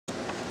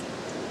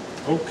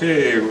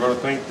Okay, we're going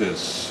to paint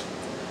this.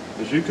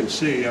 As you can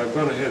see, I've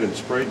gone ahead and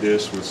sprayed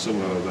this with some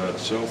of that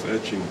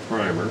self-etching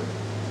primer.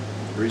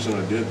 The reason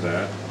I did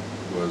that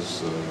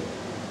was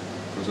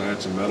because I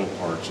had some metal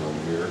parts on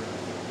here,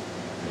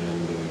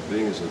 and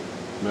being as the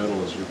metal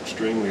is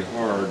extremely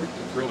hard,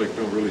 acrylic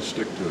don't really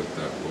stick to it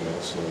that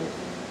well, so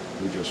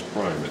we just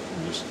prime it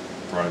and just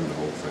prime the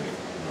whole thing.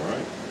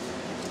 Alright?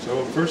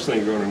 So the first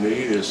thing you're going to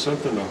need is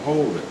something to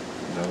hold it.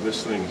 Now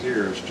this thing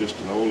here is just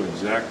an old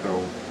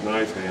X-Acto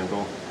knife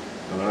handle,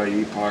 and I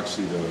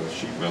epoxied a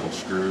sheet metal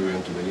screw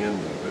into the end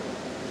of it,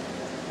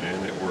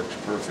 and it works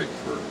perfect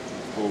for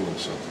holding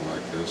something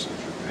like this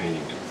as you're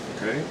painting it.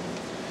 Okay?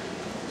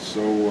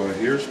 So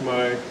here's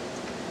my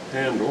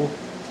handle.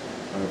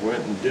 I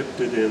went and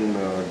dipped it in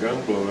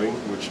gun blowing,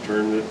 which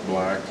turned it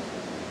black.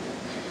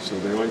 So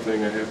the only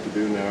thing I have to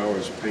do now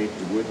is paint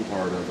the wooden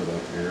part of it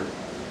up here,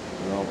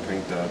 and I'll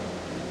paint that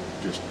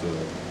just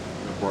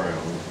a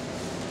brown.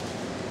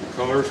 The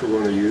colors we're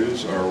going to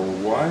use are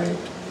white,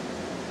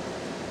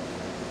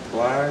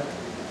 black,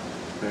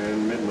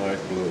 and midnight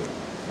blue.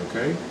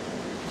 Okay?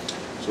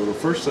 So the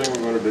first thing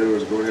we're going to do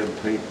is go ahead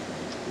and paint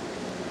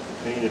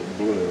it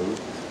blue.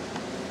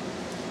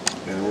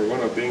 And we're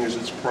going to, being as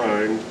it's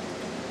primed,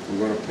 we're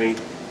going to paint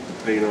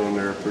the paint on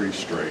there pretty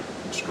straight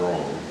and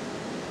strong.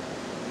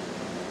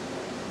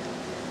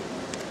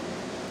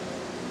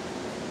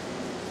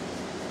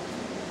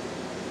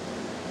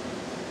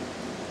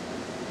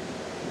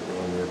 Put it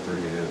on there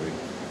pretty heavy.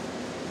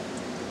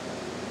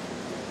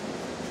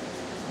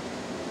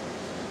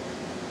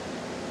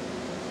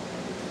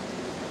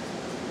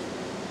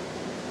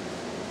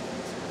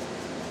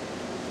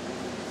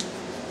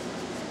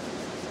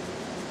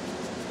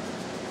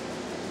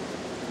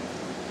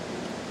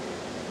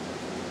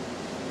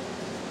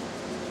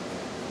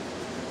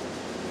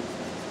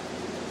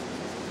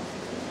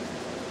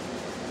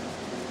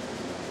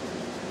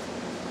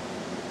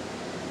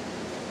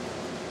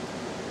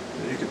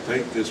 You could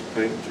paint this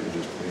paint, you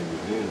just paint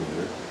your hand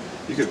there.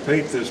 You could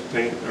paint this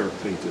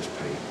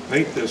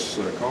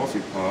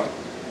coffee pot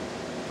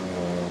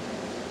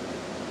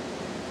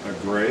a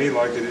gray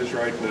like it is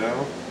right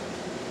now.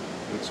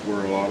 That's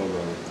where a lot of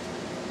the,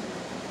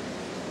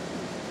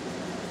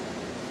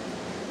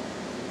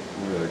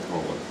 what do they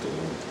call it,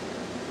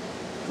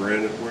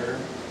 granite ware?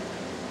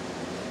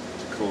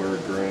 It's a color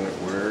of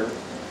granite ware.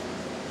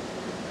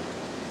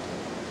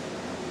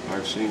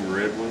 I've seen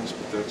red ones,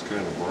 but that's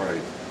kind of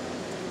bright.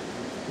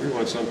 We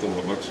want something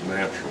that looks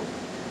natural.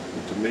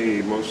 And to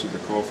me, most of the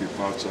coffee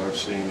pots I've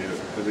seen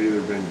have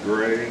either been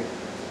gray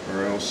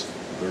or else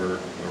they're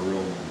a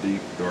real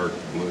deep dark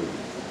blue,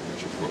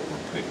 which is what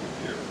we're painting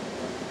here.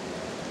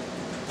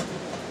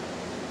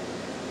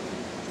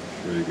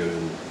 Make sure you get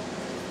in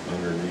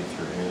underneath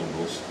your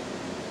handles.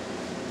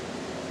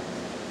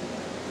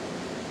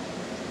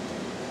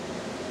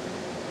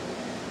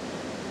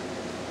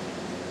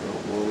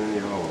 Don't want any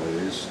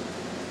holidays.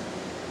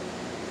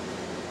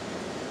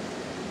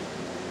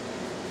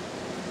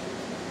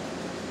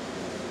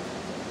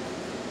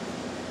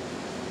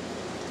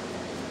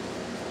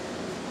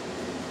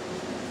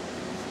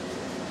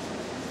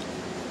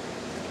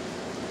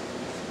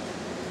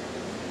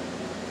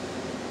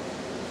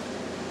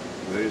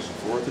 Today's the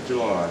 4th of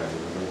July.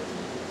 You're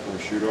going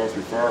to shoot off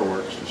your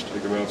fireworks, just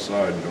take them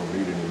outside. You don't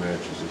need any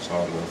matches. It's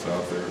hot enough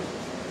out there.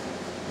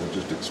 They'll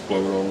just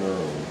explode on their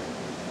own.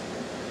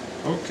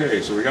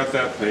 Okay, so we got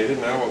that painted.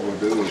 Now what we'll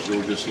do is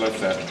we'll just let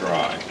that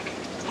dry,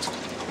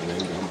 and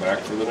then come back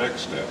for the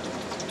next step.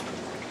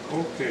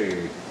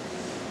 Okay,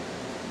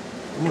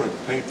 I'm going to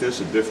paint this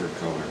a different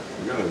color.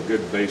 We got a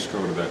good base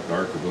coat of that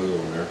darker blue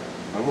on there.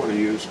 I'm going to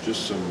use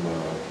just some,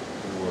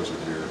 where was it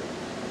here?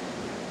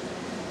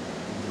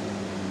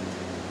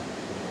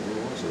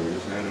 So we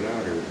just had it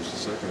out here just a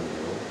second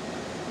ago.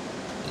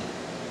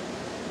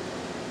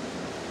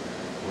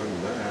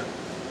 Wasn't that?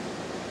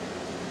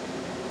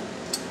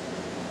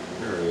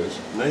 There it is.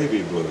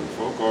 Navy blue.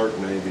 Folk Art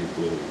Navy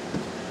blue.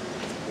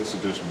 This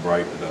will just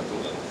brighten it up a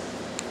little.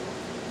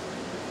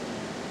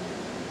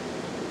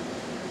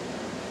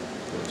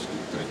 Rusty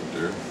paint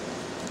there.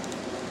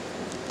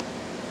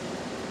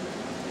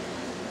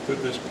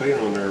 Putting this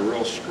paint on there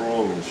real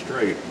strong and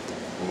straight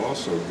will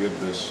also give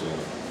this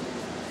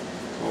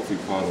coffee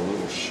pot a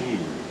little sheen,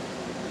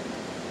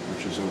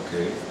 which is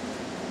okay.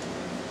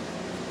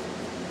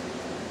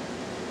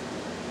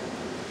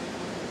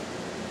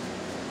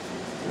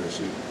 There,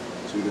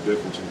 see the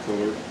difference in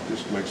color?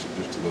 Just makes it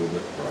just a little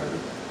bit brighter.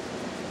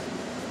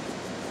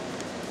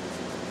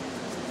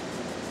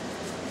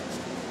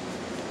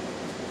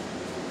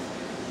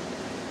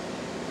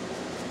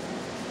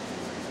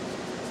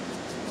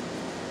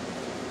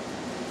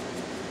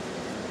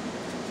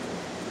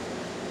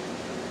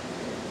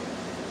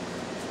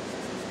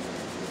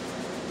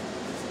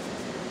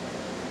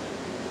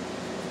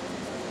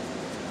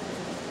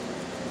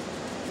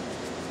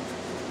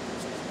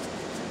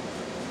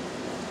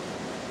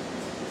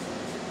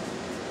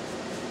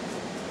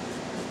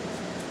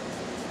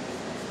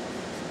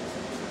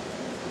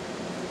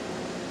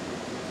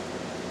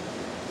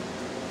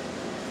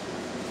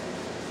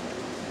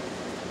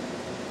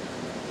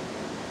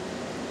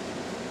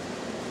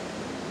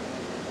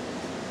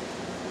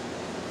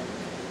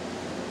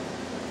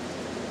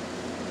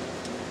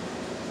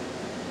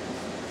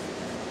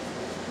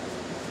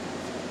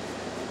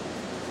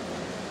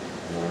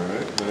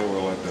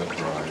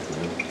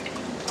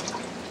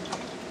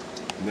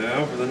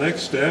 Now for the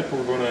next step,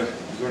 you're going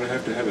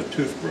to have a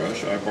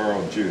toothbrush. I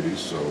borrowed Judy's,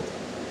 so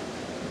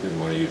I didn't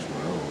want to use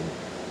my own.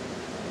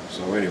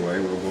 So anyway,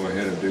 we'll go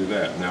ahead and do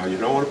that. Now you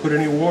don't want to put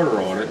any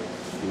water on it.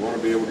 You want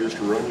to be able just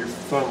to run your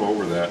thumb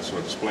over that so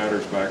it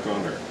splatters back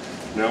on there.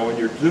 Now when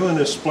you're doing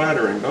this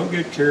splattering, don't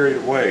get carried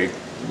away.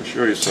 Let me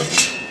show you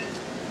something.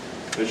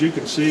 As you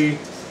can see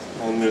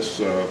on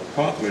this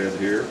pot lid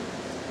here,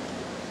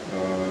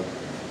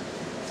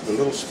 the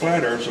little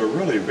splatters are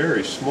really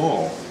very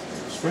small,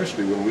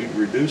 especially when we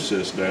reduce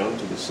this down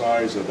to the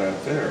size of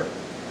that there.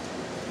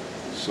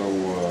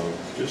 So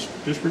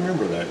just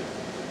remember that.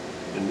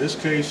 In this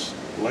case,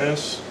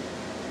 less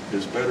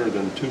is better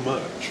than too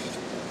much.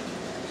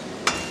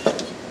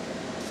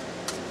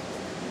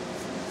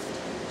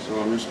 So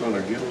I'm just going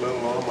to get a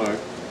little on my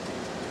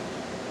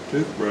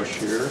toothbrush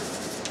here,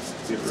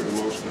 get rid of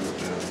most of it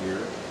down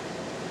here,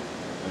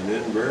 and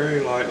then very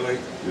lightly,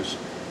 just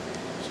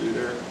see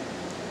there,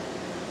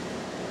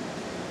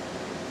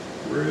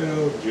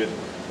 real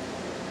gently.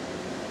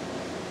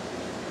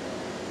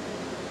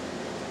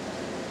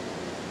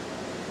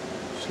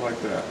 Just like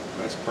that.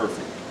 That's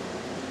perfect.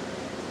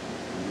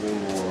 A little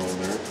more on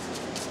there.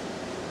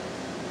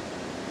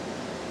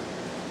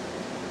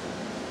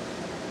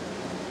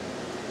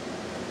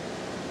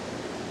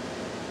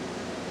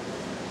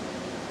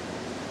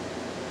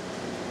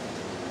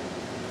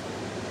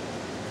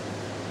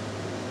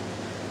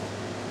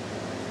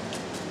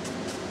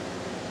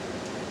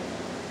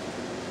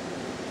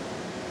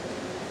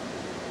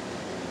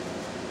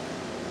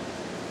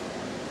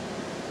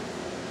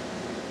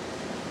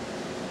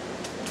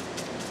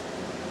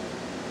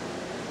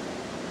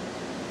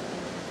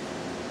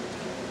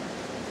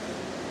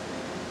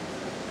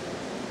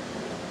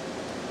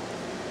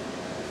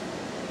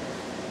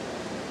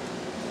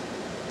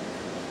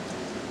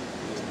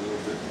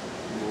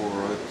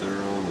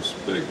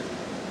 Spigot.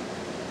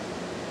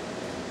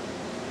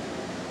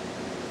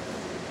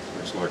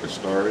 Looks like a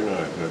starry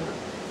night, doesn't it?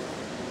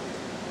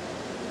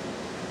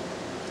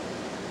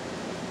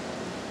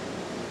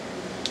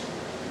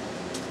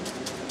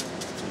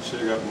 You see,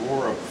 I got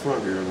more up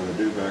front here than I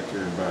do back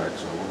here and back,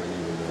 so I want to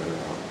even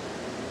that out.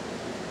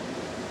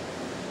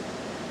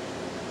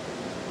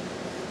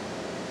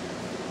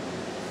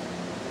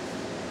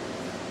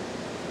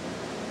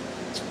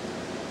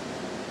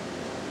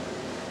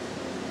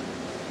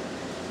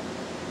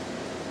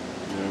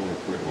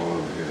 While I'm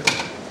ahead.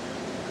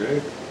 Okay,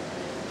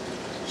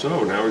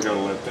 so now we got to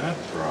let that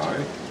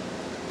dry.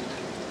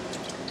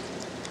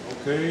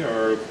 Okay,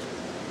 our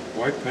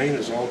white paint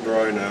is all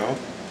dry now.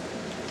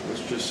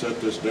 Let's just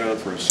set this down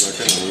for a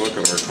second and look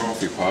at our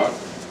coffee pot.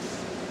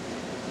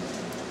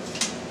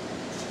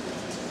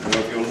 Now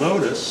if you'll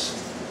notice,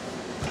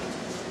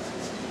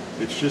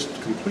 it's just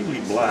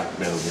completely black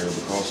down here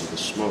because of the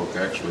smoke.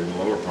 Actually, the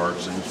lower part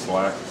seems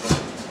black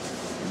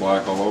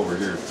all over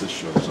here. If this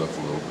shows up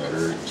a little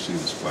better, you can see the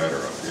splatter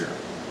up here.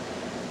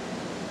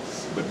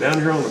 But down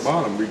here on the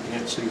bottom, we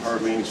can't see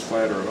hardly any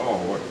splatter at all.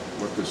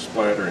 What this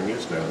splattering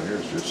is down here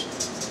is just,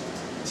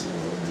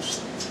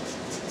 just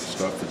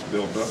stuff that's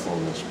built up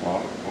on this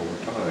pot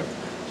over time.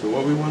 So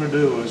what we want to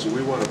do is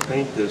we want to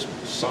paint this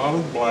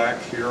solid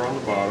black here on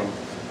the bottom,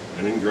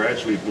 and then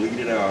gradually bleed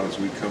it out as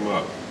we come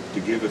up to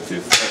give it the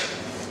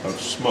effect of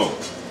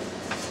smoke.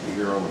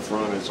 Here on the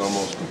front, it's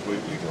almost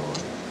completely gone.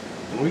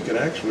 And we could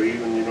actually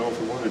even,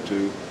 if we wanted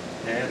to,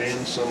 add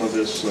in some of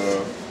this,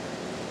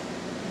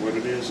 what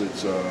it is,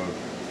 it's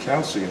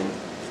calcium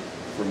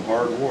from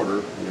hard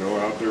water.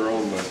 Out there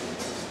on the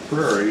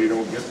prairie, you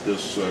don't get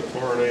this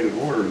chlorinated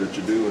water that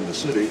you do in the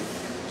city.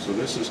 So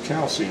this is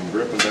calcium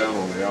dripping down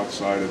on the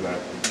outside of that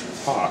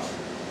pot,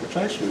 which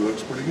actually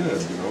looks pretty good.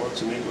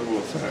 It's a neat little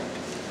effect.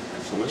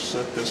 So let's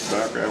set this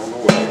back out on the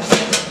way.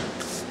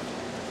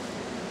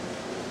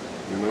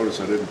 You'll notice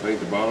I didn't paint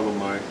the bottom of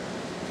my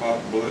pot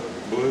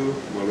blue.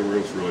 Well, there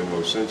was really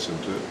no sense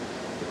into it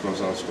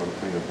because I was going to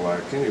paint it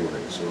black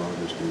anyway, so I'll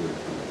just do it.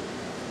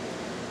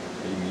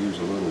 You can use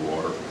a little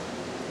water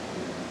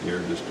here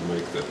just to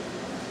make the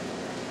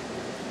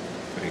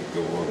paint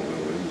go on a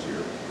little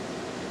easier.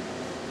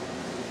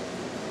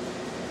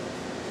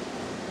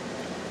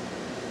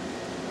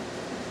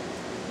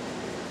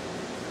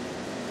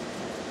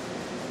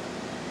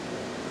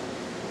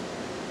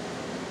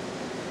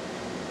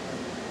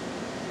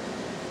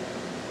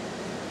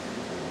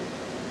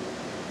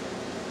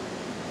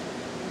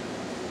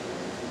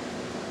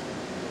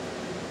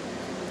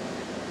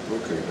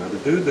 Okay, now to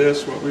do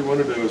this, what we want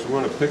to do is we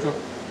want to pick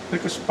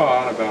a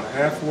spot about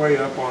halfway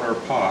up on our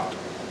pot,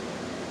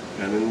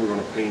 and then we're going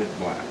to paint it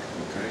black,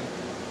 okay?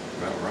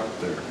 About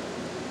right there.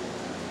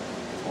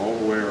 All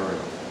the way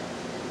around.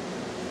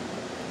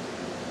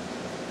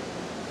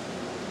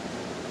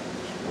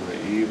 Just want to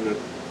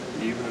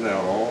even it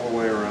out all the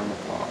way around the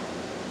pot.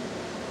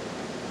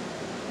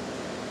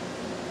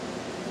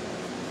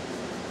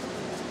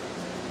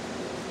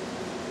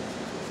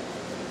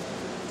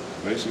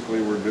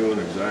 Basically, we're doing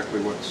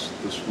exactly what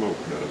the smoke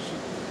does.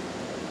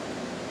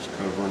 It's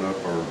covering up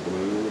our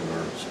blue and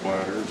our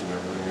splatters and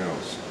everything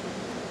else.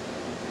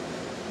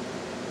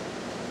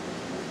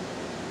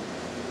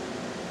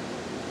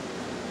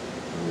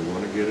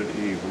 get it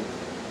even.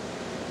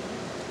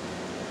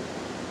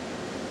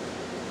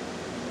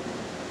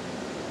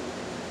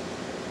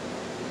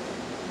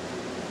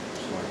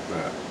 Just like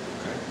that,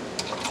 okay?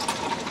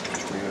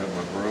 Clean out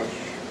my brush.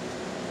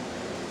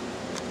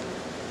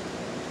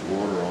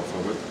 Water off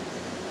of it.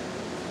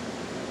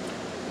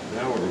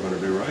 Now what we're going to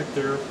do right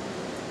there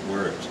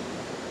where it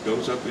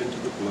goes up into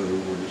the blue,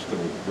 we're just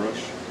going to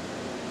brush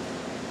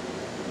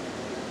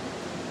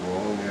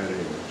along that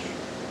edge.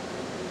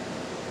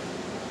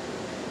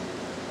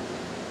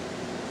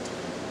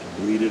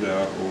 Bleed it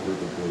out over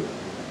the blue.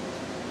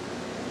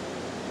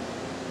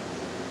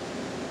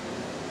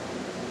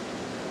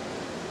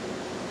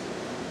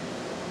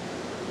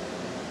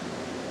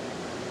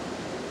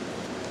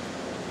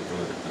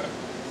 Look at that.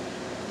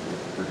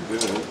 Looking pretty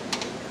good.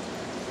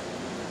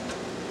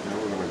 Now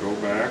we're going to go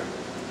back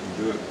and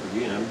do it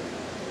again.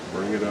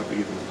 Bring it up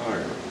even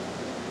higher.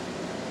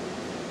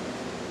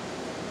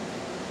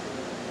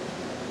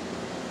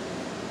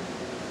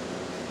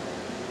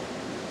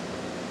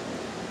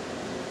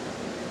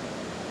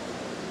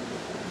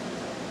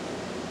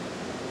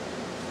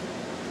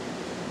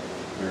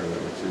 There,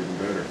 that looks even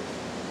better.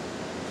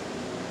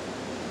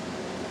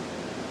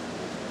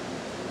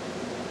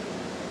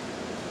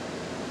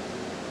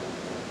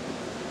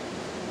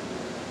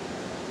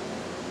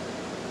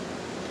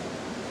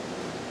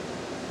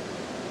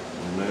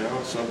 And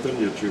now, something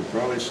that you'll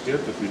probably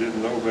skip if you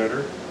didn't know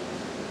better,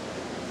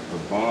 the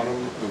bottom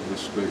of the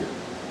spigot.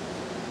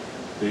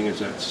 Being as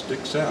that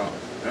sticks out,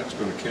 that's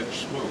going to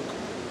catch smoke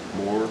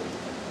more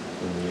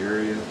than the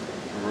area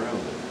around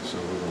it. So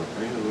we're going to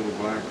paint a little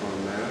black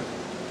on that.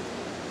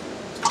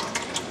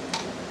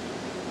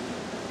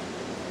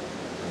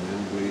 And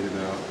then bleed it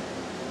out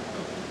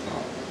up the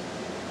top.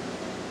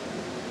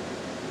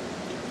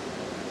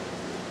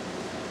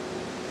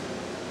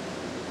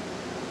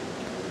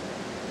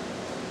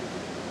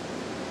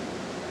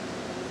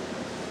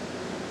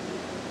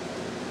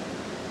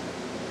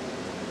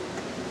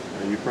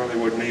 And you probably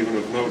wouldn't even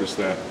have noticed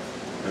that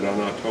had I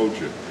not told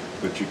you,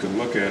 but you can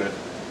look at it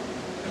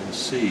and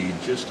see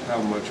just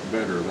how much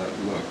better that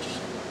looks,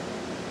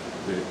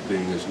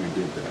 being as we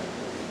did that.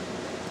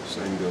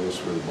 Same goes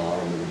for the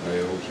bottom of the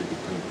bales. You can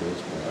paint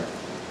those black.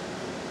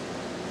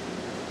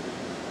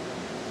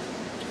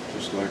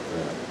 Just like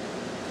that.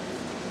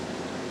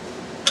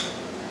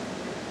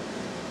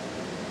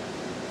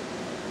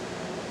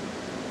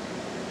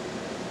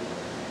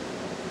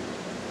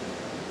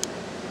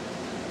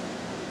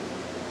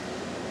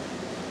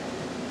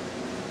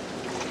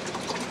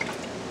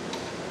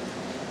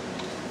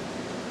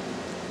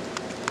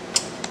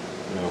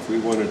 Now if we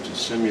wanted to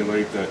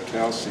simulate that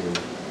calcium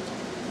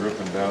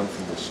dripping down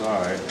from the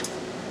side,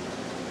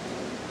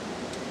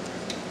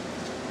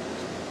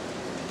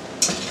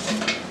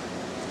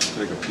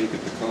 take a peek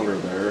at the color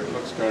there. It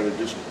looks kind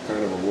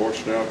of a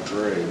washed out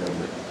gray,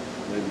 doesn't it?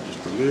 Maybe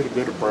just a little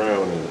bit of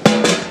brown in it.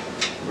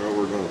 Well,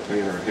 we're going to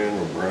paint our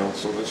handle brown,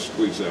 so let's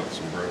squeeze out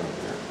some brown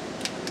here.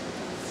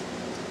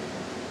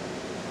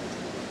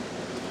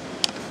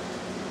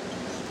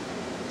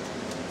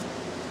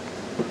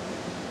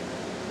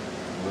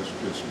 Let's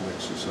just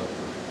mix this up.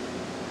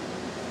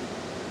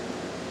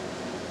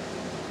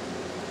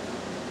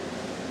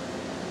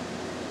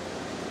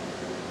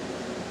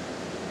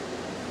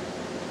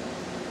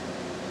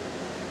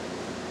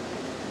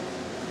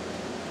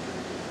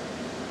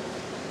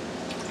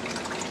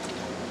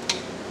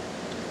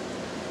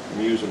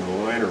 I'm using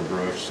a liner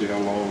brush. See how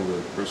long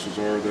the bristles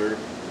are there?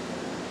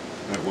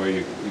 That way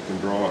you can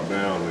draw it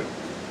down.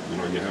 You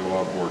have a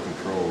lot more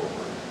control over it.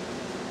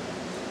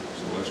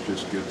 So let's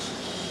just get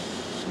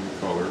some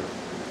color.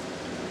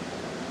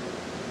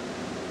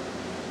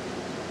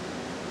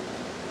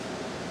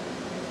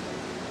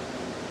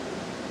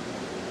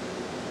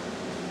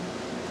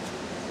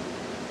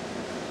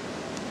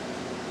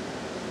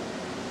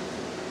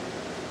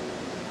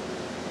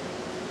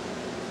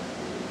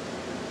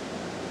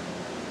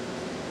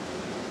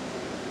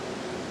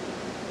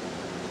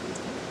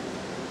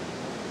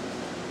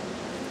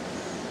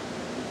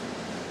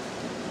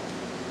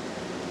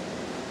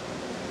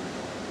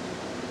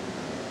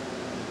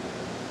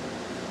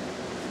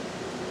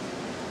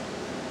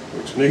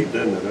 Looks neat,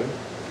 doesn't it?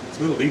 It's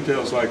little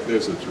details like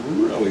this that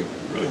really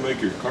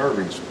make your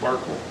carving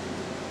sparkle.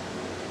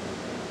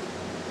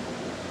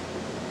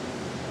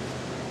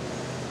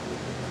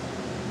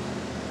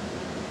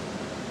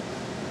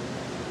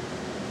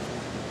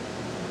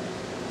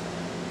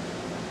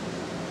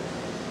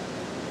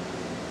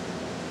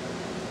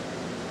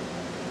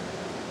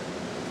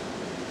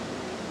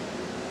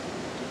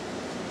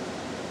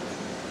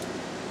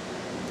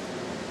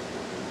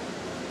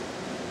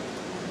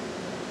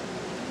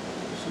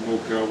 Some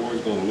old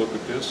cowboy's going to look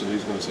at this and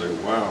he's going to say,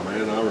 wow,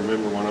 man, I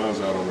remember when I was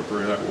out on the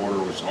prairie, that water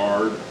was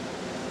hard.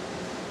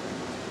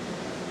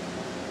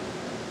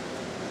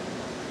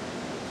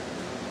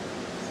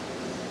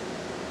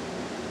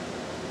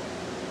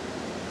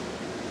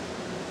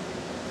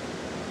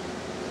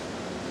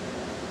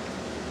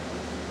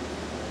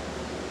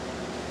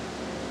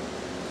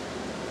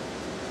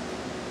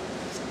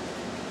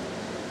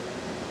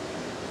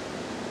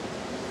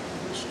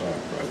 stop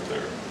right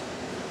there.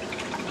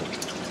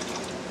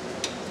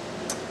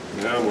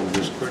 Now I'm going to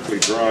just quickly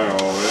dry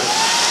all this.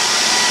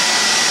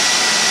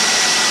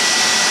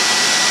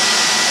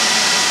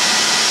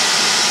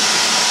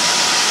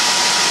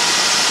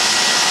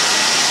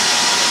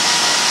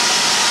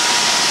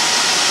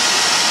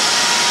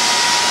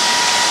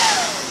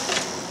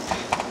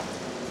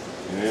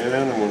 And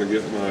I'm going to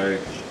get my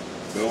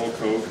Bell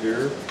coat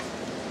here.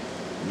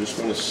 I'm just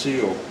going to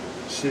seal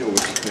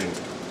this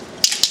paint.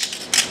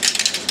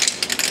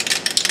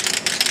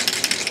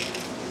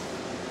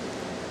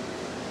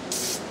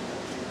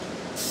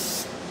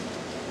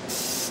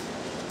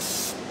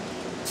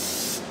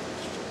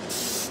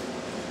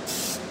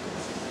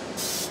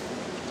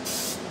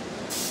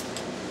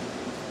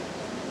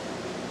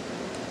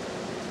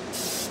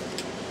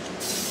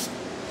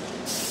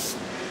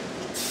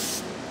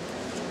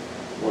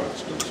 Well,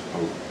 it's just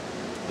potent.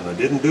 And I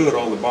didn't do it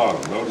on the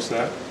bottom. Notice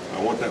that?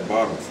 I want that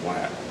bottom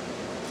flat.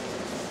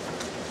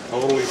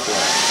 Totally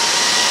flat.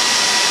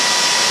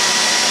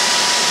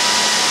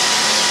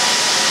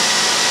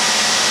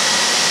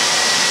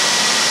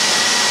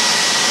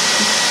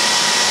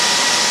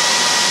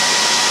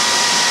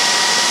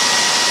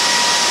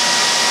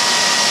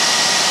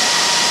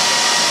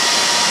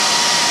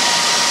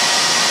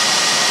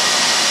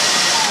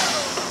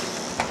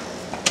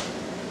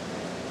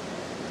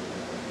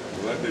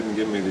 Well, that didn't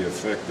give me the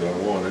effect that I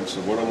wanted,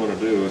 so what I'm going to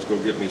do is go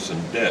get me some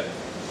depth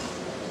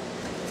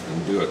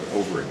and do it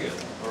over again.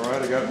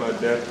 Alright, I got my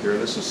depth here.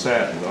 This is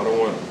satin. I don't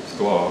want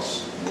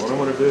gloss. What I'm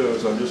going to do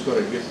is I'm just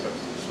going to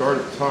start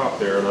at the top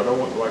there, and I don't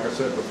want, like I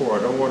said before,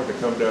 I don't want it to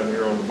come down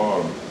here on the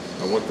bottom.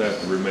 I want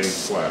that to remain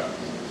flat.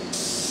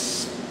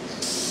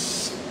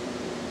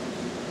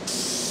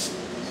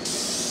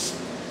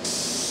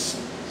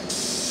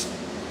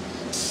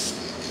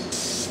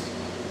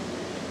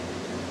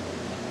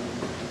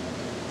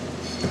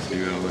 See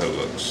how that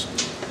looks.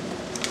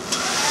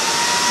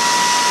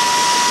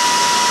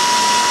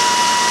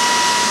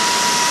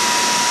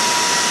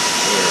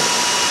 There.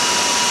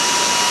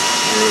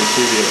 You really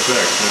see the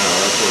effect now.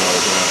 That's what I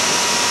was after.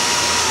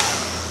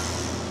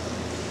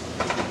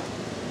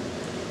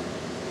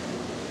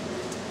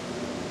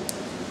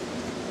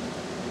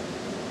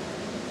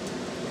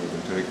 I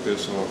can take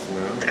this off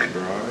now. It's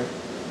dry.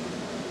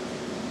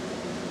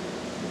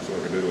 Looks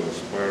like I did a little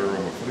splatter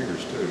on my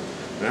fingers too.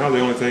 Now the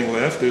only thing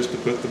left is to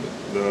put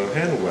the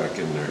handle back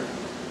in there.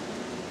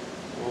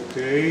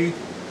 Okay,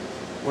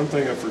 one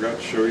thing I forgot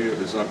to show you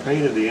is I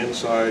painted the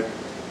inside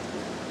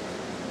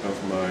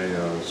of my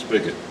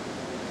spigot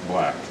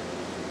black.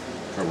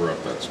 Cover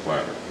up that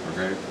splatter,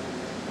 okay?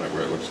 That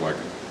way it looks like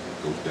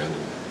it goes down in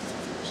there.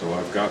 So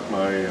I've got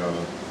my,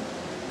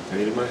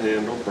 painted my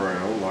handle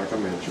brown like I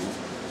mentioned.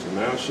 So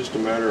now it's just a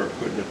matter of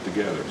putting it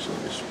together. So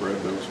let me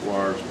spread those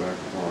wires back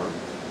apart.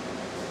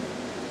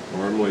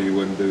 Normally you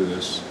wouldn't do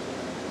this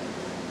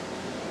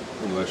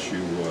unless you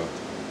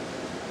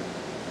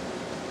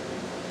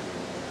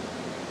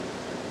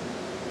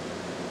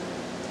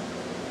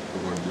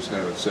we're going to just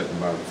have it sitting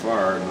by the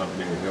fire and not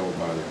being held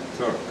by the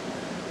cook.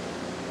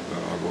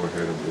 But I'll go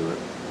ahead and do it.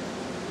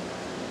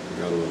 We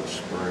got a little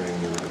spring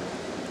in the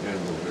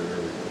handle there. There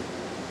we go.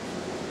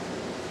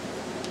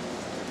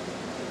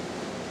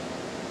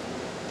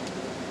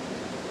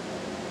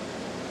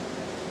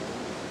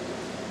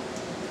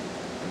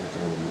 I'm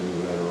going to move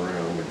that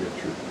around to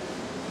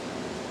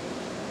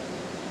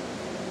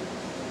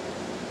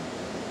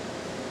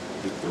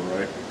get the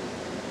right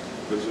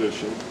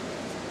position.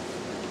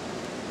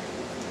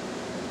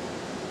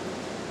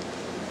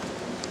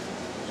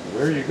 So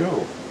there you go.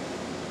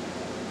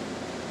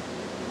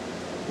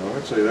 Now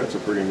I'd say that's a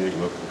pretty neat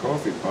looking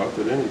coffee pot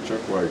that any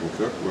chuck wagon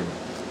cook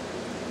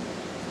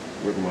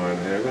would mind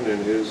having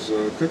in his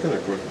cooking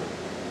equipment.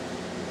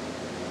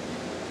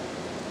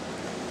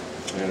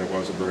 And it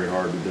wasn't very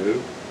hard to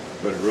do,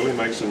 but it really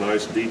makes a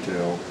nice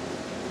detail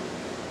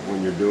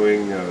when you're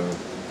doing the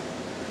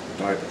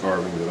type of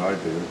carving that I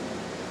do.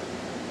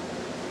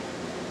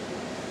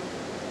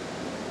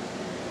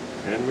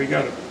 And we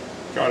got it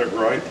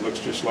right. Looks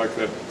just like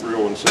that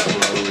real one sitting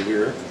right over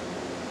here.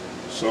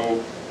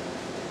 So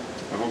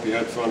I hope you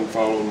had fun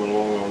following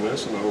along on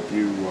this, and I hope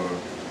you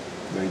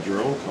made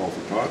your own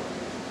coffee pot.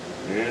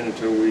 And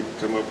until we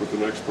come up with the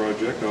next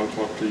project, I'll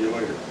talk to you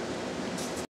later.